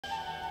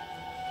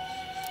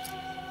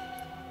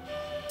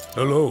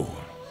Hello.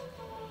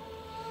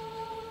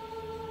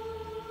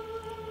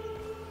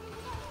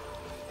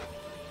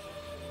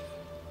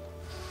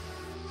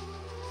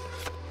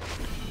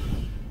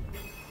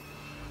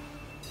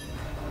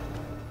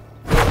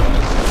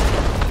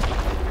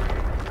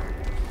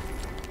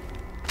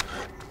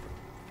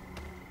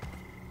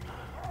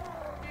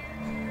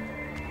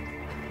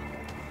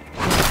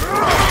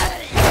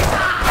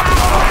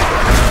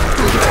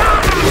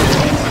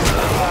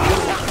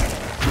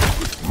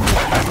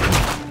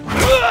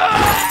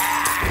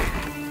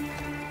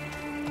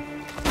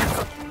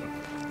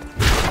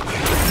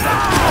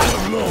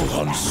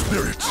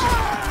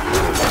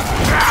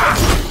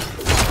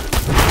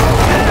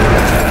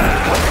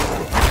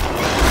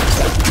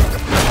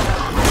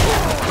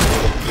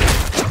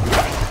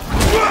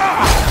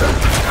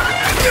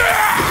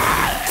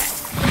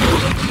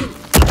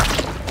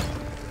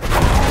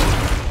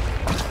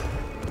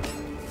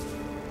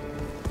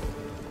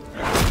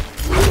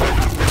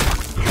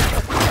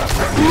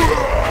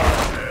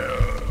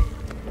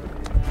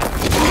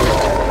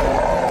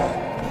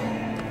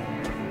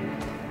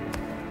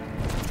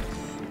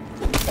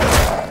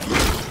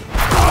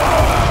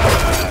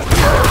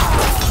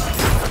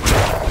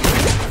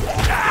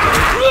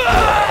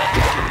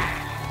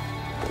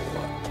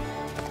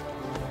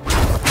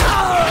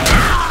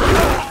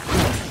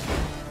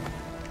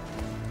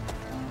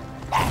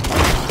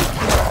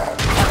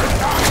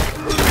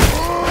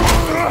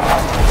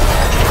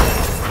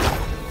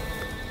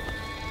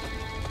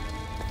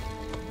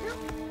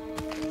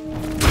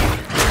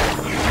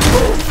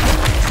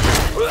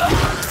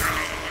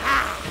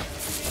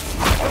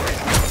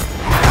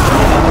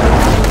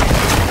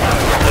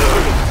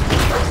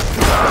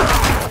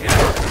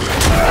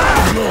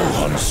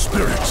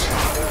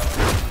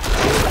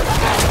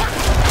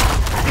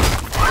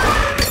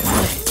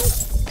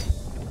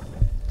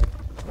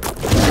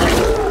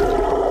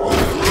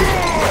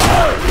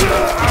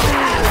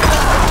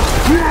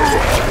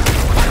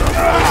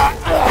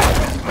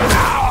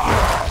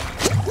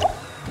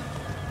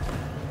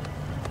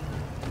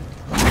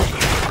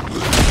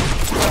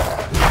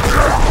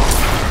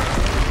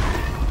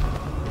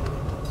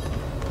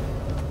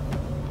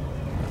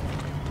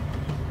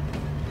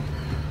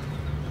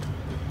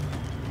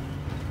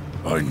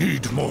 I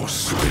need more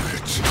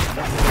spirit.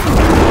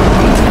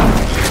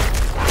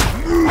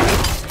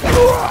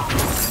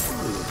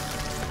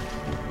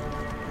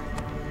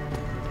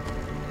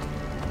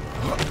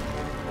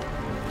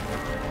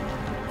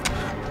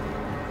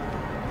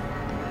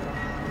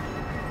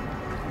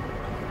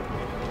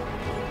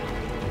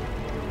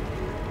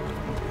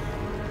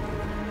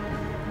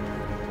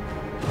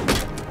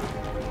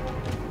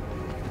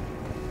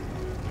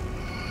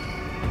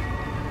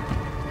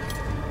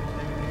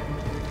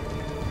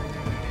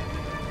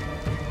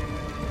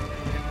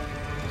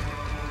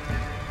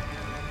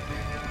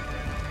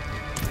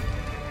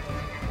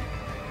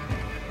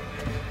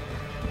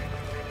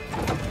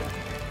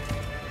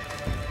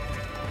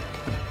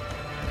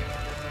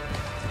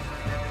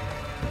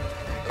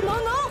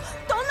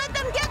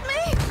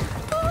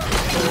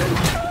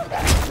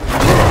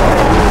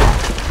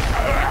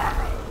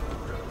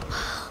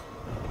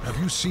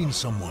 Seen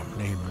someone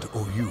named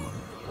Oyun?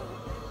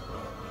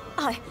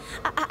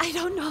 I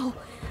don't know.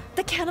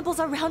 The cannibals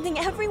are rounding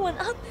everyone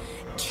up,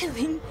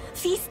 killing,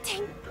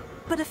 feasting.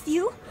 But a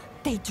few,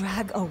 they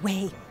drag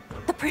away.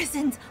 The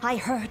prisons, I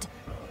heard.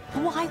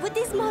 Why would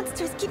these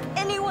monsters keep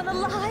anyone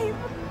alive?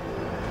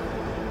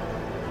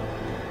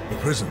 The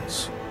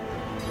prisons.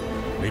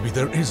 Maybe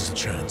there is a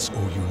chance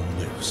Oyun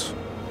lives.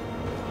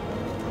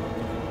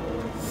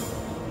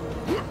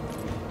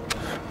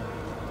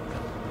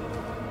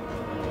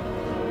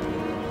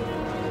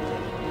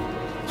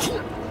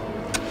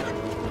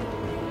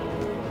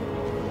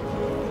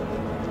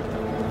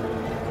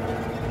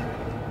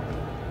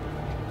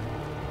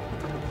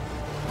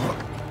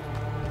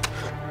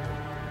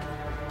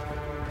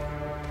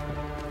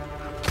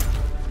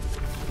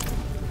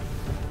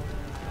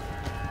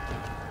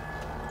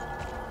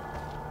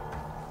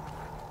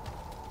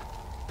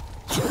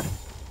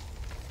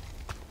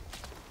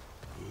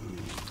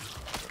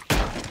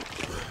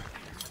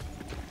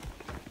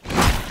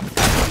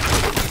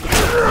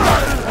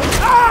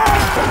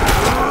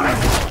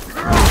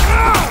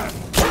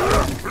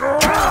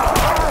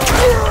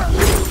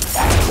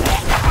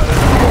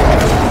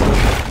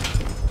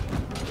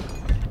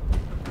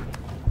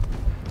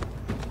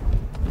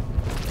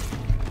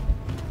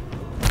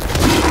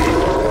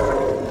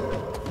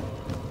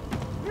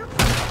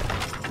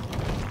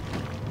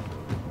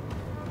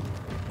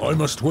 I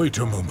must wait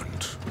a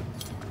moment.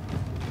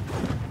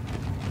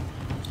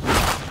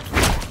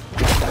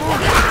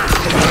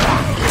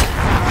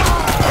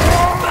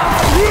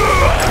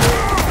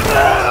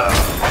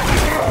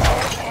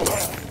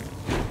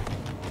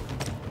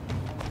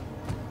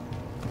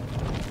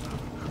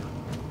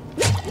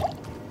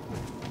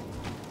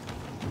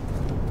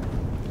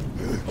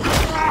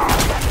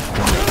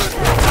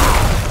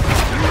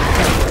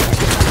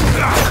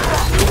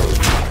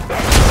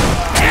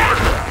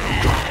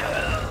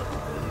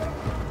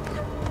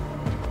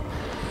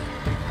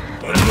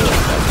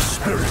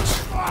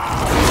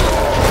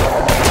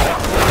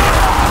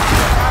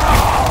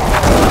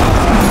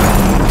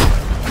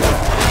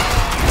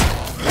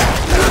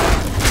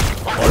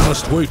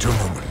 must wait a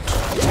moment.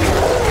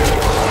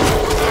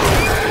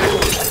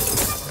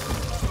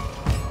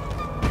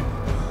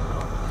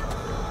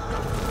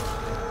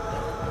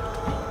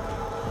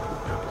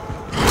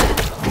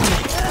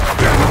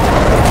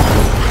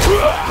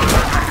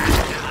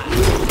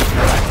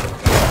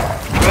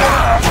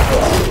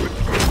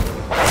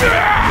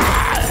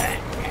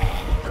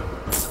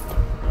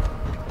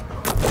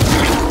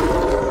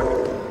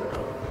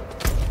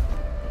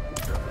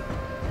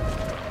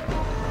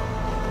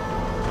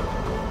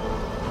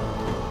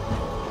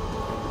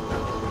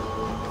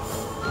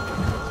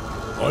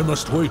 I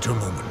must wait a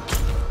moment.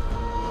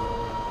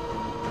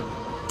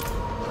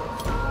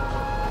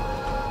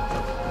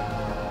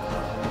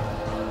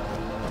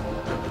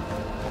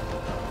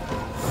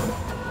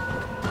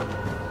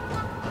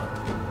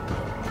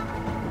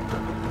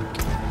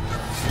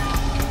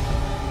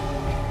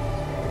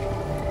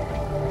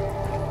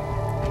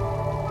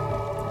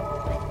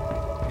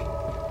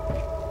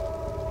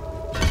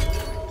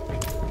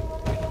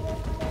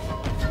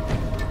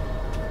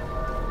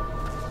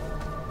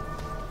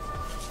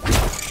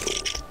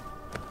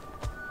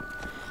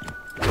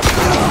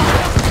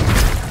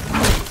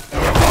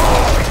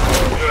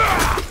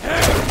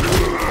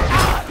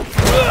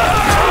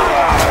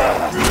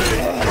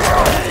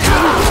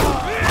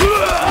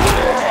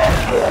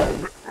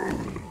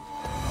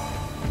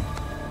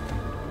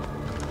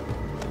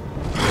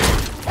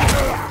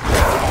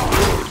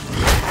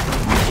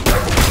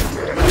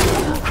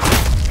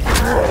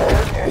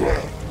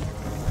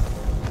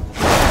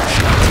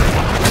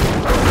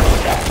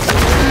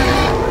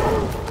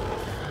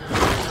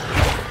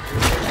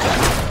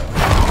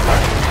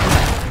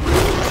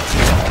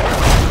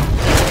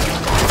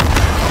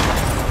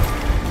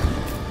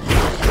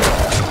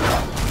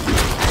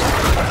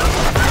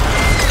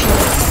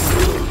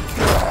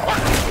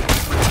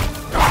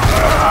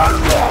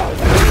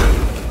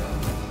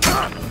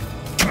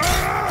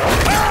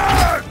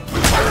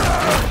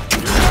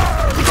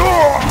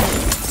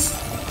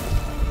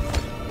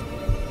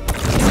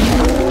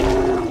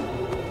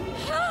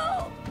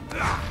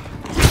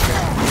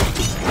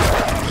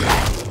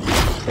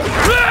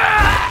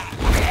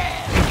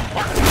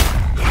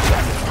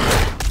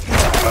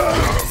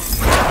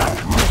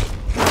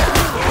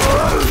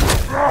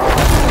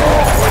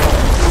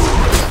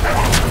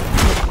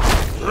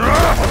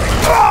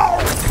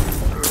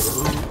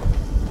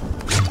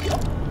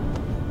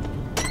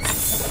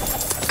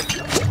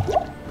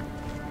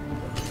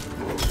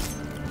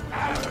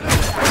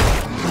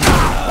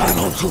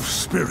 Of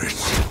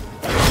spirits.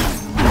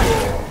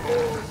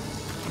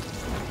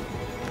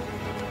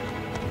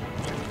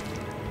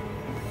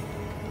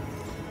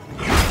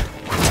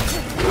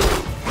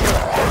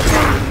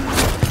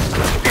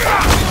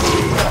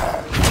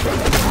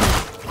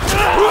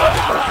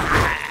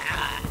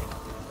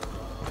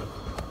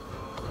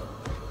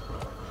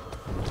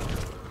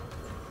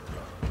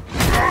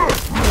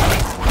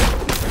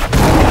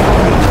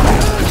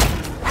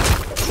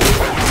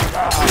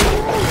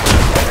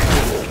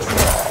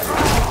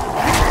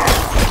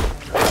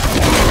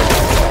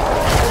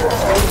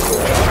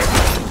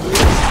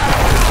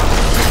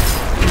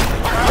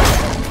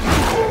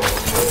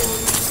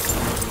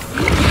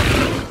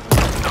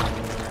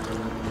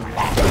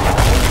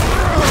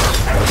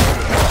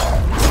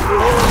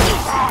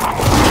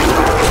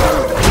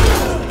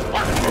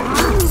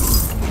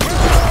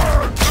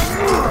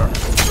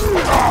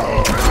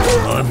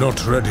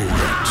 Not ready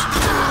yet.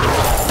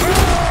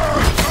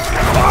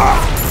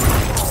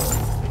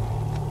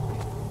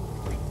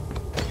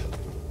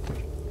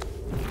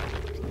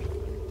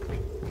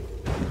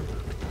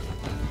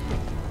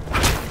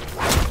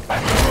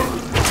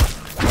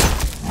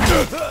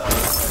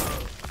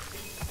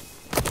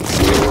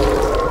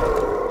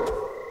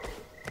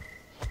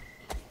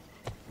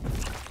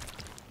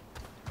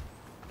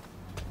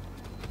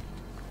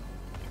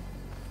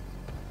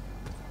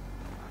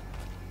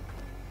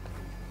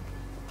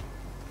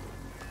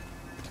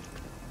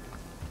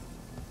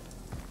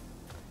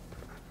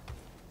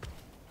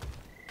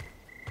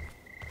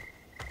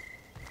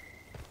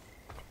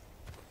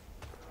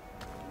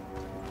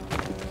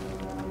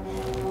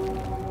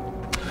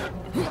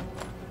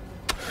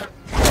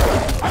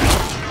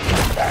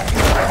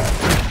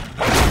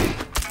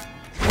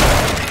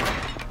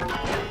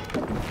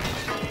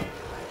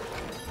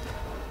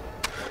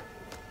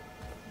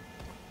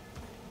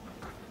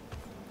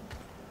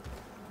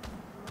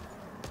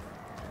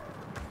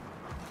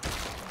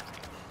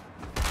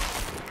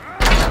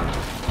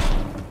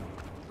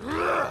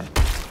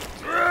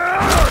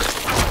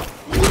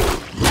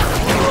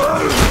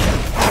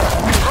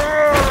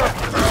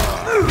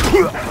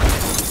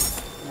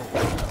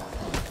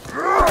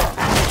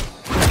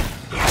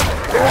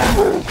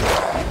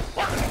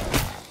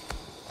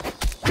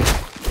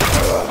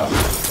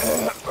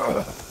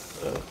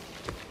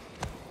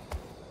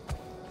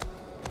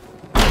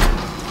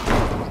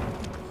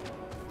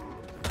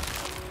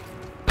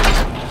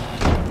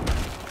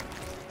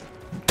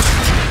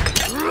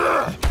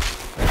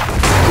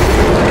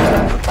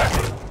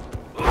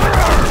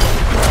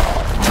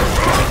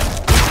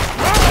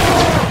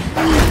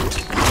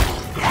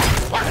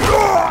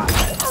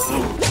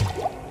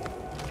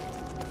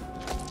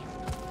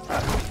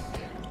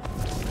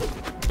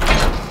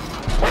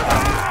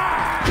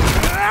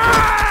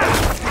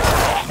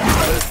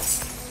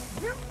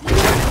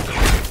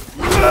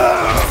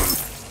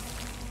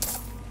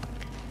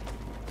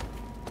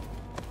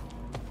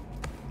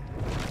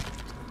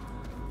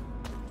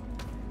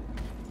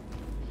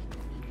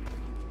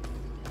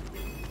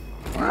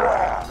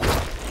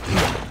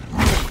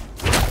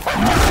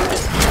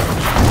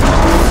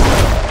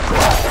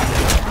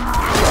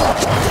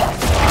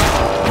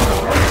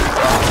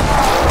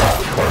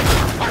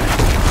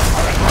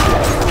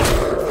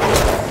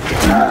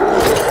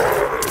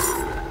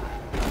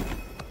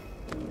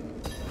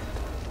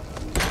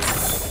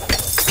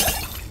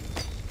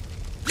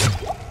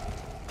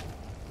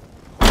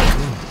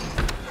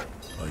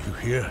 you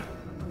here?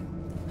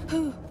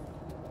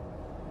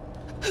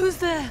 Who's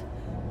there?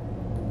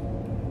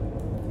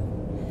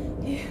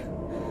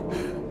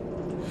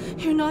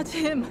 You're not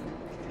him.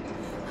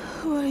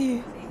 Who are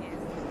you?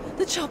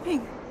 The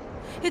chopping.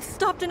 It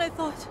stopped and I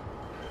thought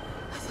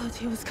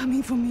he was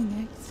coming for me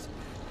next.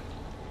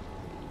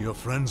 Your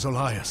friend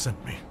Zelaya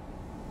sent me.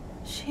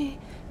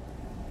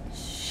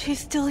 She's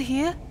still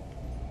here?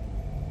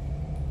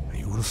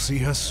 You will see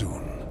her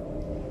soon.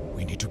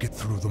 We need to get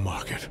through the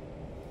market.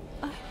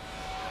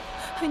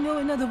 I know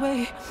another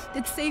way.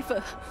 It's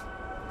safer.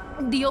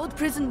 The old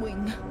prison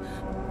wing.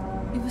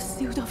 It was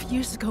sealed off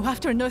years ago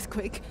after an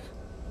earthquake.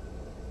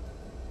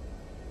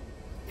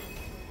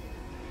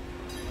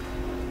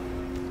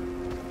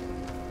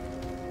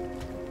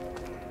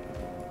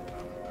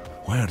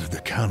 Where did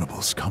the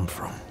cannibals come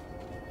from?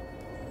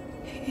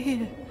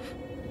 Here.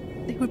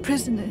 They were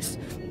prisoners.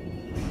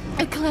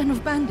 A clan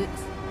of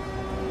bandits.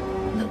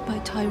 Led by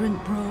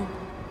Tyrant Bro.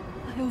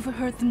 I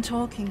overheard them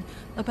talking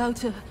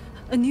about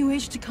a new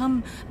age to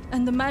come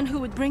and the man who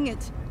would bring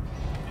it.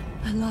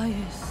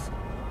 Elias.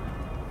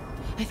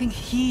 I think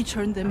he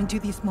turned them into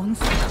these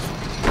monsters.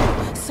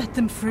 Set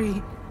them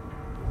free.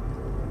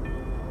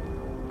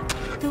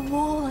 The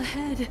wall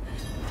ahead.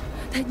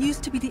 That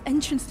used to be the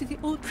entrance to the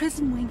old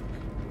prison wing.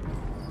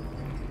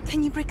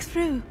 Can you break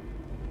through?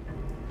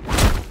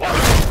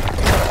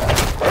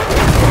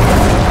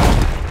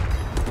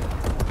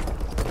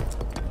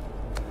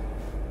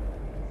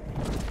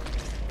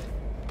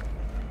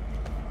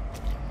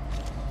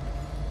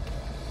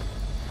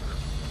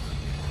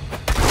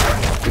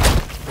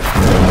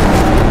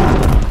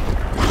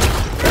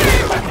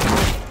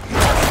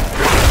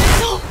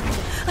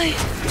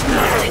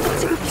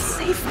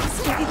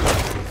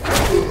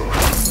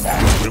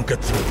 We'll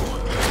get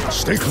through.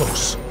 Stay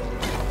close.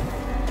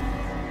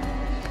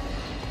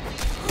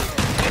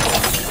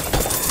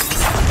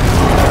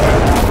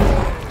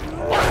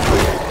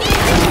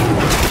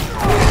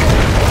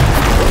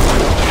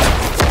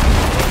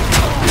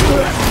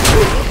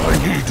 I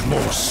need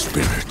more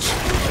spirit.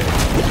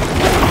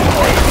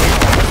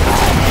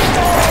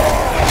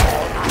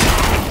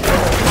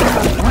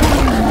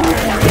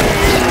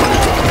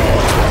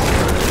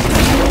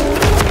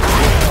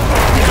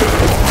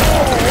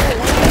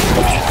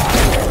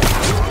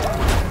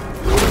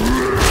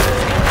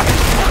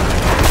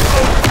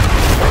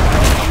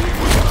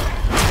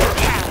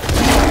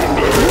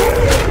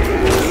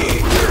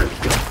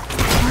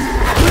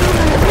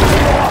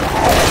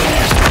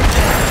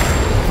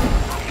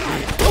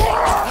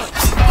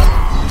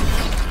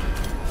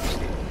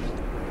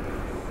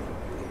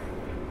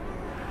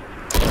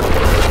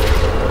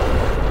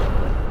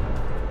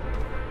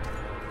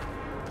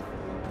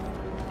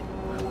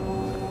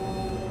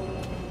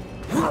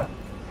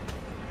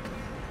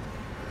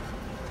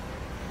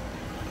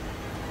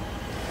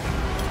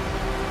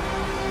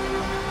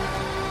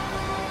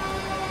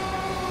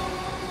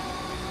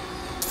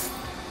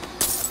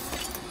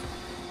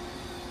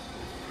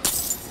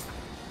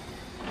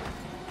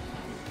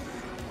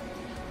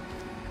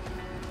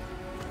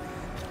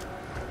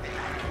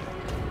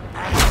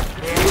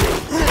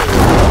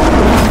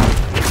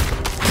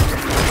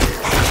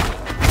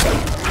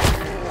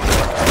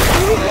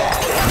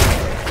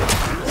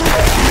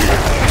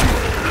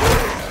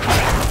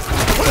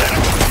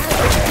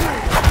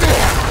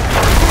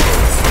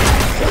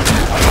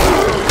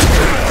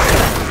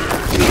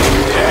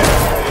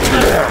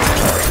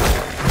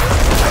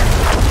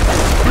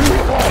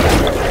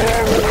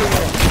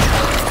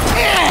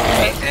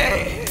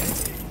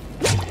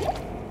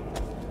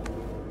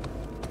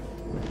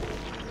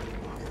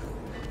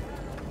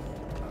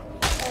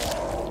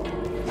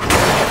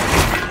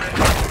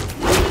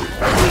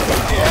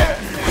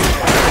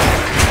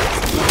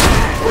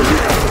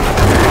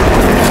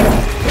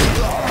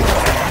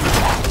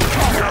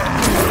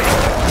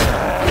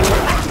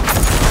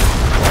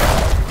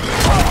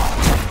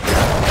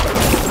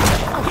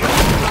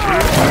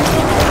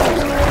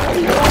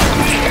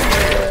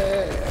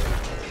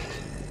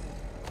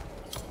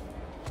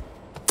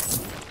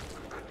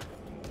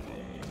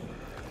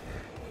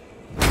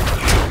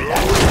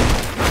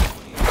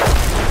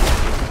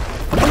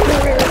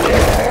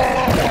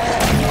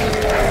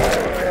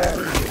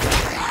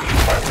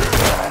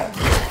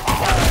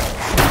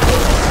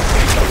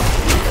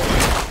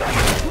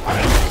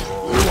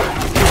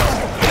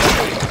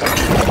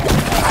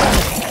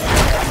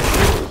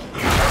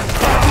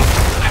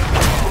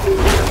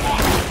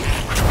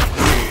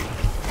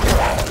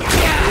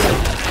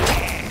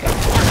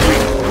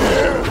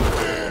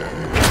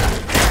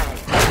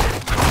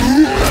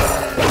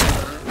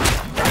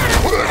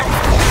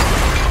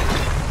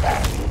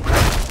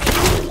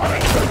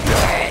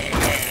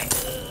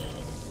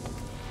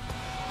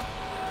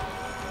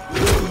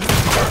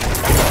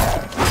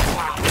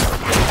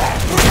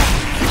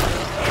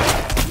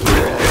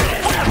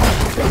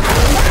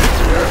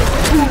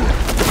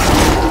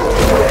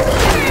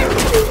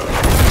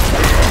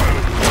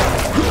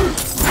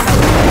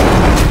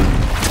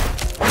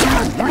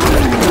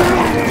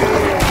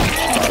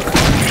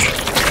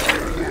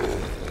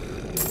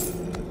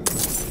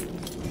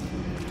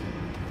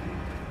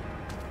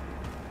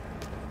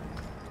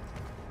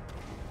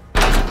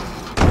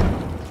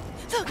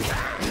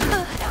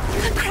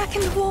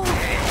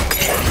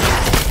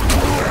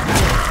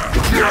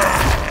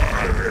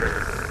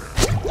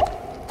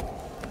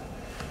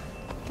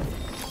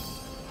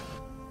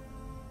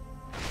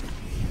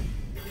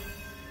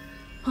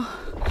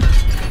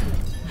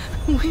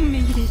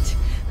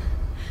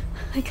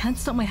 I can't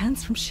stop my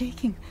hands from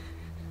shaking.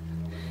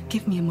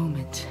 Give me a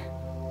moment.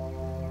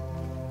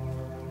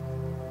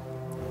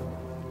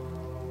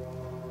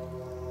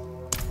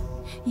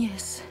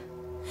 Yes.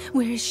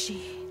 Where is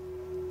she?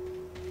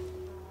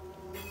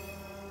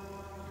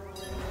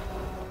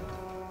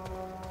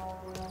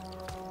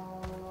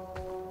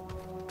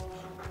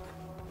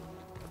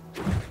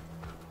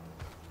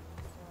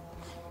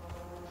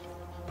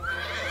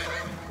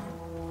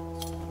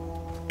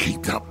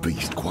 Keep that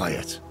beast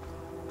quiet.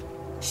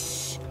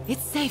 Shh.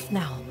 It's safe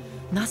now.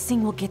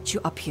 Nothing will get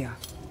you up here.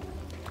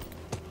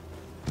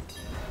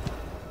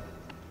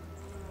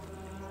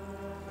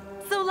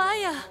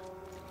 Solaya!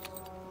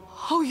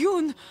 Oh,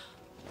 Yun!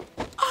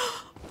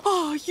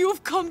 Oh,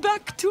 you've come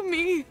back to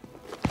me!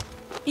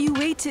 You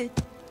waited.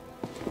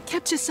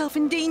 Kept yourself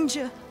in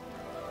danger.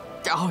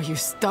 Oh, you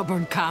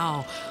stubborn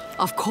cow.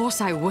 Of course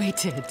I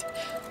waited.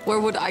 Where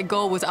would I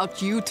go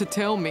without you to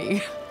tell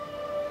me?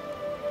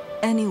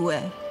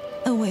 Anywhere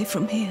away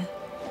from here.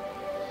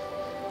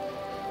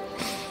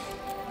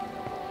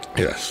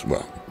 Yes,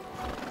 well,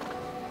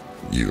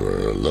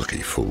 you're a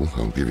lucky fool,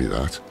 I'll give you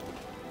that.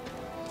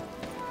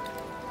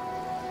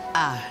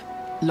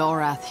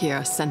 Lorath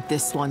here sent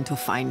this one to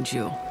find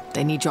you.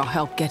 They need your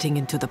help getting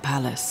into the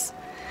palace.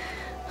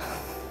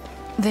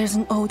 There's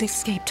an old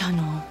escape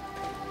tunnel.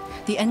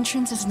 The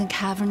entrance is in the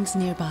caverns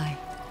nearby.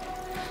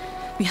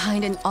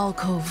 Behind an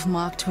alcove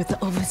marked with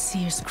the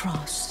Overseer's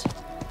cross.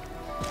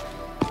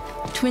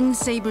 Twin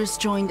sabers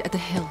joined at the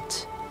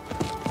hilt.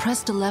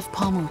 Press the left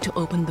pommel to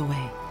open the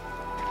way.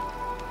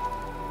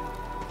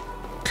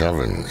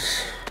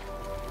 Caverns.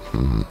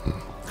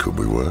 Could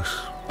be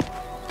worse.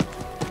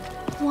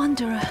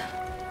 Wanderer.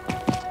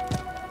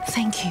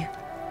 Thank you.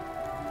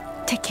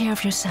 Take care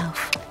of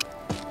yourself.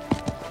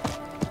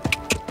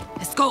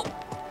 Let's go!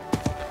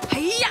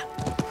 Hiya!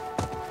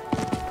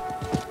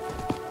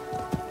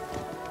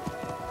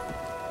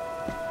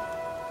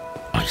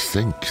 I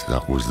think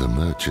that was the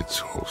merchant's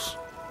horse.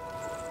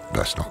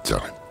 Best not tell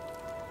him.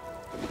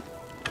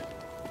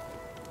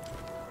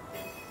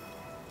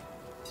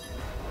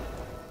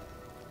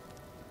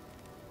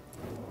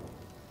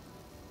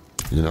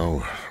 You know,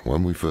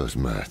 when we first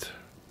met,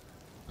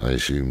 I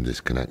assumed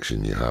this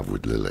connection you have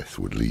with Lilith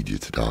would lead you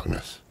to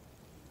darkness,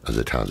 as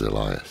it has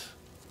Elias.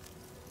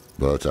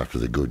 But after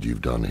the good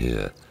you've done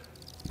here,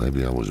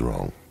 maybe I was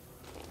wrong.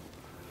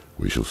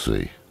 We shall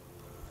see.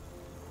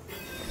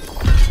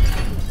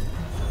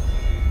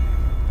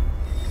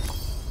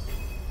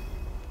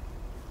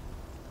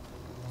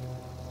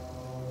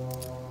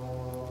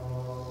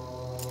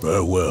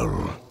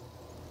 Farewell.